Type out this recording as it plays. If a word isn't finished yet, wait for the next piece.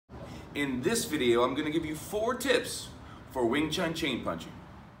In this video, I'm going to give you 4 tips for Wing Chun chain punching.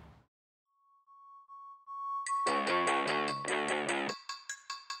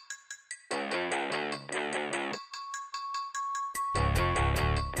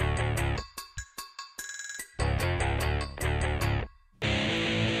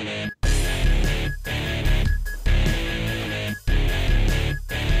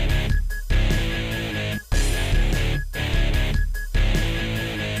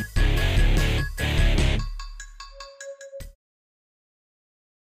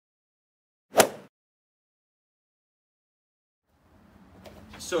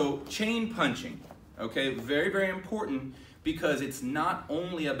 So chain punching, okay, very, very important because it's not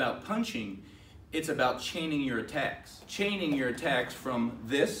only about punching, it's about chaining your attacks. Chaining your attacks from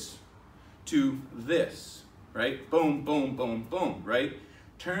this to this, right? Boom, boom, boom, boom, right?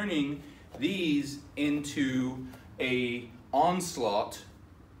 Turning these into a onslaught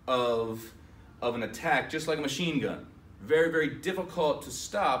of an attack, just like a machine gun. Very, very difficult to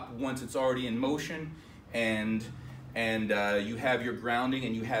stop once it's already in motion and you have your grounding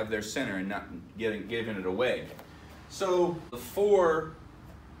and you have their center and not giving it away. So the 4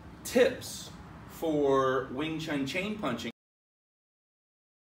 tips for Wing Chun chain punching.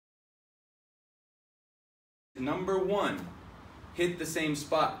 Number 1, hit the same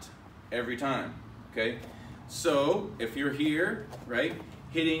spot every time, okay? So if you're here, right,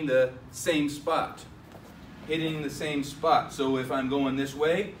 hitting the same spot, hitting the same spot. So if I'm going this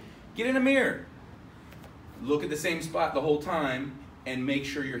way, get in a mirror. Look at the same spot the whole time and make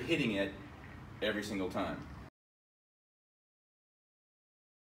sure you're hitting it every single time.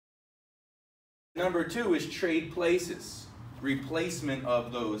 Number 2 is trade places, replacement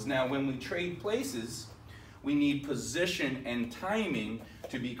of those. Now when we trade places, we need position and timing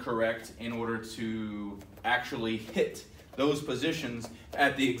to be correct in order to actually hit those positions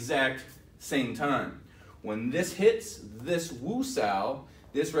at the exact same time. When this hits this Wu Sao,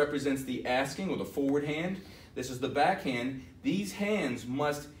 this represents the asking or the forward hand. This is the backhand. These hands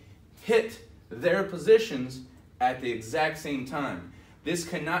must hit their positions at the exact same time. This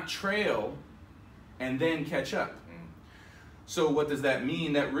cannot trail and then catch up. So what does that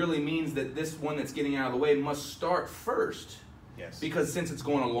mean? That really means that this one that's getting out of the way must start first. Yes. Because since it's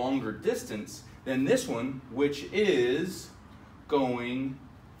going a longer distance than this one, which is going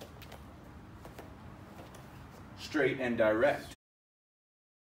straight and direct.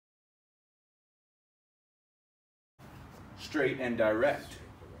 Straight and direct.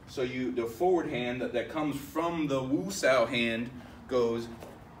 So the forward hand that comes from the Wu Sao hand goes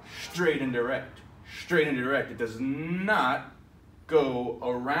straight and direct. Straight and direct. It does not go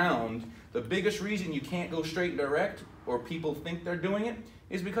around. The biggest reason you can't go straight and direct, or people think they're doing it,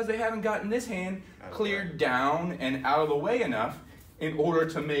 is because they haven't gotten this hand cleared down and out of the way enough in order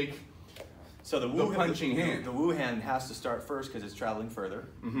to make so the punching hand. The Wu hand has to start first because it's traveling further.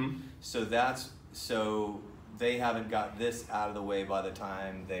 Mm-hmm. So they haven't got this out of the way by the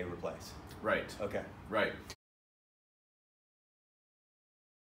time they replace. Right. Okay. Right.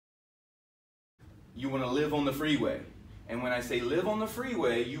 You want to live on the freeway. And when I say live on the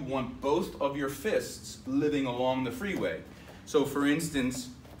freeway, you want both of your fists living along the freeway. So for instance,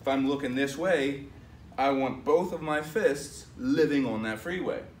 if I'm looking this way, I want both of my fists living on that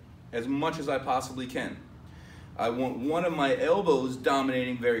freeway as much as I possibly can. I want one of my elbows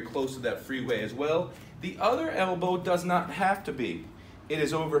dominating very close to that freeway as well. The other elbow does not have to be. It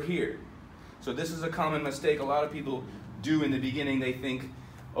is over here. So this is a common mistake a lot of people do in the beginning. They think,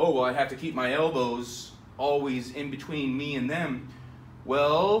 oh, well, I have to keep my elbows always in between me and them.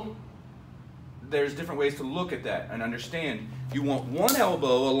 Well, there's different ways to look at that and understand. You want one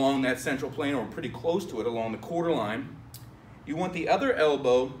elbow along that central plane or pretty close to it along the quarter line. You want the other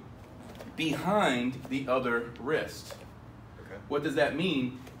elbow behind the other wrist. Okay. What does that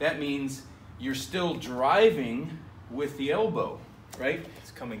mean? That means you're still driving with the elbow, right? It's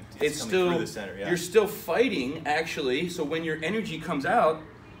coming still through the center, yeah. You're still fighting, actually, so when your energy comes out,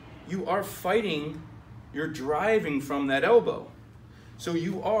 you are fighting, you're driving from that elbow. So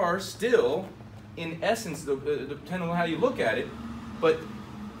you are still, in essence, depending on how you look at it, but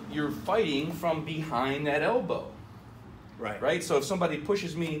you're fighting from behind that elbow. Right. Right? So if somebody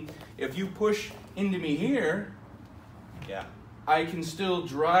pushes me, if you push into me here, yeah, I can still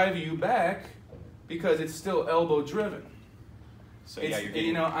drive you back because it's still elbow driven. So yeah, you're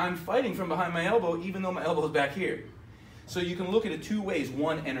getting, I'm fighting from behind my elbow even though my elbow is back here. So you can look at it 2 ways.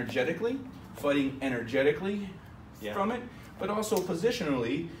 One, energetically, fighting energetically from it, but also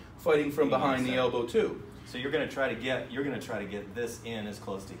positionally, fighting from behind the elbow too. So you're going to try to get this in as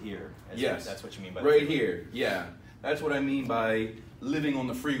close to here. Yes. That's what you mean by right here. Yeah. That's what I mean by living on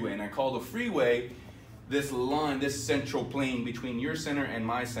the freeway. And I call the freeway this line, this central plane between your center and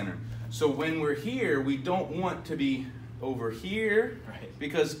my center. So when we're here, we don't want to be over here, Right.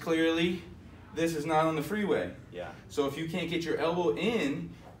 because clearly this is not on the freeway. Yeah. So if you can't get your elbow in,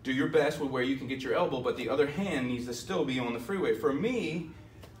 do your best with where you can get your elbow, but the other hand needs to still be on the freeway. For me,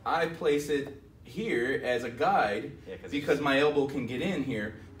 I place it here as a guide, because my elbow can get in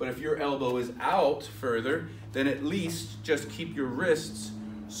here. But if your elbow is out further, then at least just keep your wrists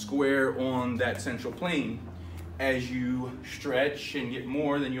square on that central plane. As you stretch and get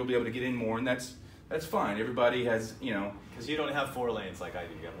more, then you'll be able to get in more, and that's fine. Everybody has, you know. Because you don't have 4 lanes like I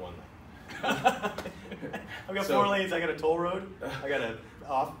do. You got 1 lane. I've got 4 lanes. I got a toll road. I got a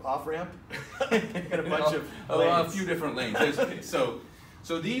off ramp. I got a bunch of lanes. A few different lanes.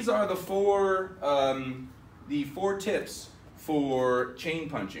 So these are the 4 tips for chain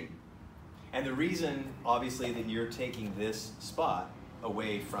punching. And the reason, obviously, that you're taking this spot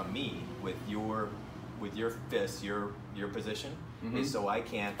away from me with your fists, your position, is so I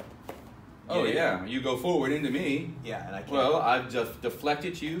can't. Oh yeah, you go forward into me. Yeah, and I can't. Well, I've just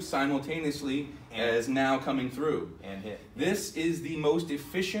deflected you simultaneously as now coming through. And hit. This is the most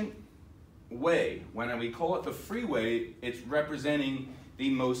efficient way. When we call it the freeway, it's representing the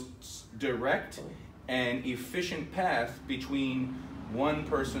most direct and efficient path between one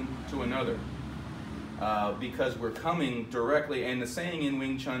person to another. Because we're coming directly, and the saying in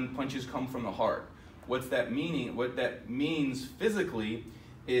Wing Chun, punches come from the heart. What that means physically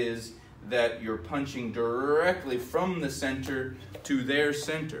is that you're punching directly from the center to their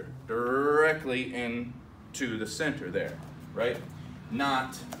center, directly into the center there, right?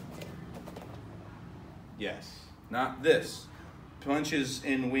 Not this. Punches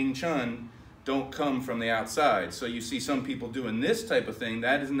in Wing Chun don't come from the outside. So you see some people doing this type of thing.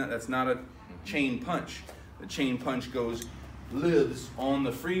 That's not a chain punch. The chain punch lives on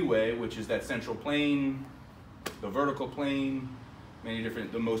the freeway, which is that central plane, the vertical plane,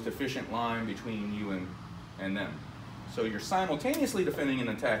 the most efficient line between you and them. So you're simultaneously defending and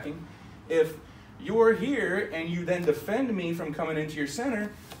attacking. If you're here and you then defend me from coming into your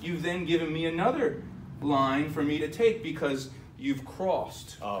center, you've then given me another line for me to take because you've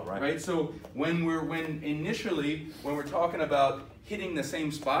crossed. Oh, right. Right? So when we're talking about hitting the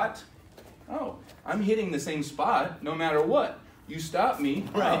same spot, I'm hitting the same spot no matter what. You stop me.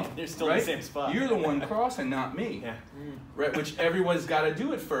 Right. You're still in the same spot. You're the one crossing, not me. Yeah. Right? Which everyone's got to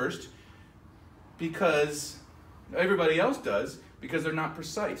do it first, because everybody else does, because they're not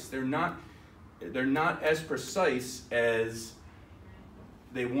precise. They're not as precise as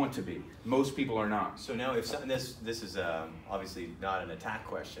they want to be. Most people are not. So now, if this is obviously not an attack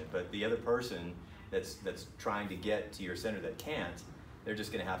question, but the other person that's trying to get to your center that can't, they're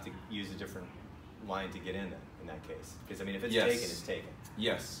just going to have to use a different line to get in that case. Because I mean, if it's taken, it's taken.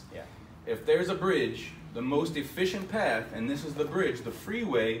 Yes. Yeah. If there's a bridge, the most efficient path, and this is the bridge, the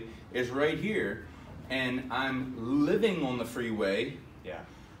freeway is right here, and I'm living on the freeway. Yeah.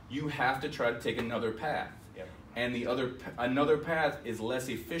 You have to try to take another path. Yep. And another path is less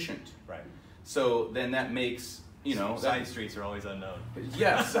efficient. Right. So then that makes, side streets are always unknown.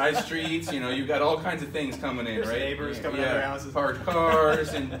 Yes, side streets, you've got all kinds of things coming in, There's right? Neighbors coming out of their houses. Parked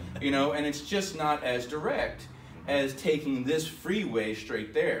cars, and and it's just not as direct as taking this freeway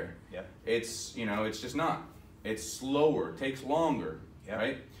straight there. Yep. It's just not. It's slower, takes longer,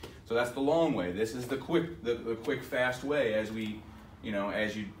 right? So that's the long way. This is the quick fast way as we,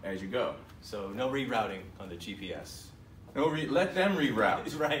 as you go. So no rerouting on the GPS. Let them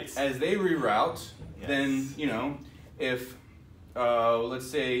reroute. Right. As they reroute, then, if, let's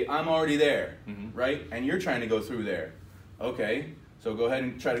say I'm already there, right? And you're trying to go through there. Okay, so go ahead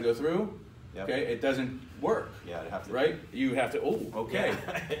and try to go through. Yep. Okay, it doesn't work. Yeah, I'd have to. Right? You have to, okay.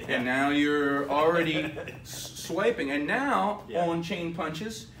 Yeah. And now you're already swiping. And now on chain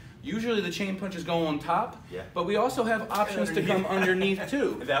punches, usually the chain punches go on top, but we also have options to come underneath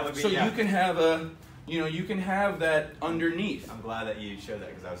too. That would be, you can have you can have that underneath. I'm glad that you showed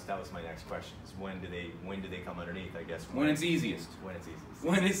that, because that was my next question. Is when do they come underneath? I guess when it's easiest. When it's easiest.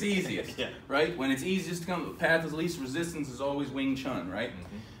 When it's easiest. Yeah. Right? When it's easiest to come, the path of least resistance is always Wing Chun, right?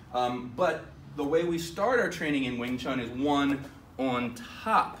 But the way we start our training in Wing Chun is one on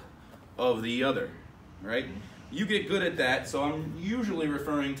top of the other, right? You get good at that, so I'm usually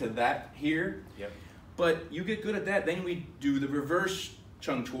referring to that here. Yep. But you get good at that, then we do the reverse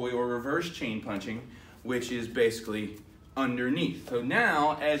Chung Choi or reverse chain punching, which is basically underneath. So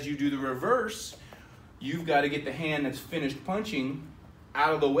now, as you do the reverse, you've got to get the hand that's finished punching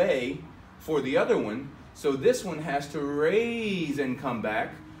out of the way for the other one. So this one has to raise and come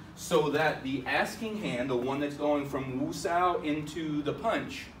back. so that the asking hand, the one that's going from Wu Sao into the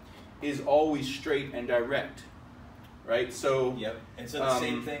punch, is always straight and direct, right? So yep. And so the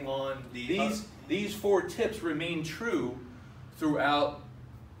same thing on the these 4 tips remain true throughout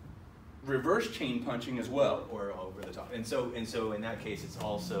reverse chain punching as well, or over the top. And so in that case, it's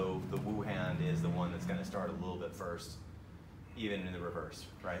also the Wu hand is the one that's going to start a little bit first, even in the reverse,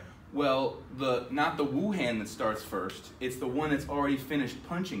 right? Well, not the Wu hand that starts first. It's the one that's already finished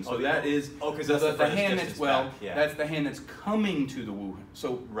punching. So that is because the that's hand that's that's the hand that's coming to the Wu.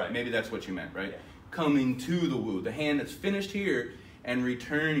 So right. Maybe that's what you meant, right? Yeah. Coming to the Wu. The hand that's finished here and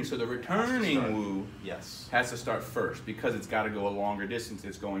returning. So the returning Wu has to start first because it's got to go a longer distance.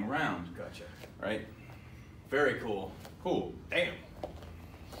 It's going round. Gotcha. Right? Very cool. Cool. Damn.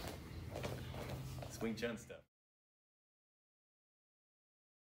 It's Wing Chun stuff.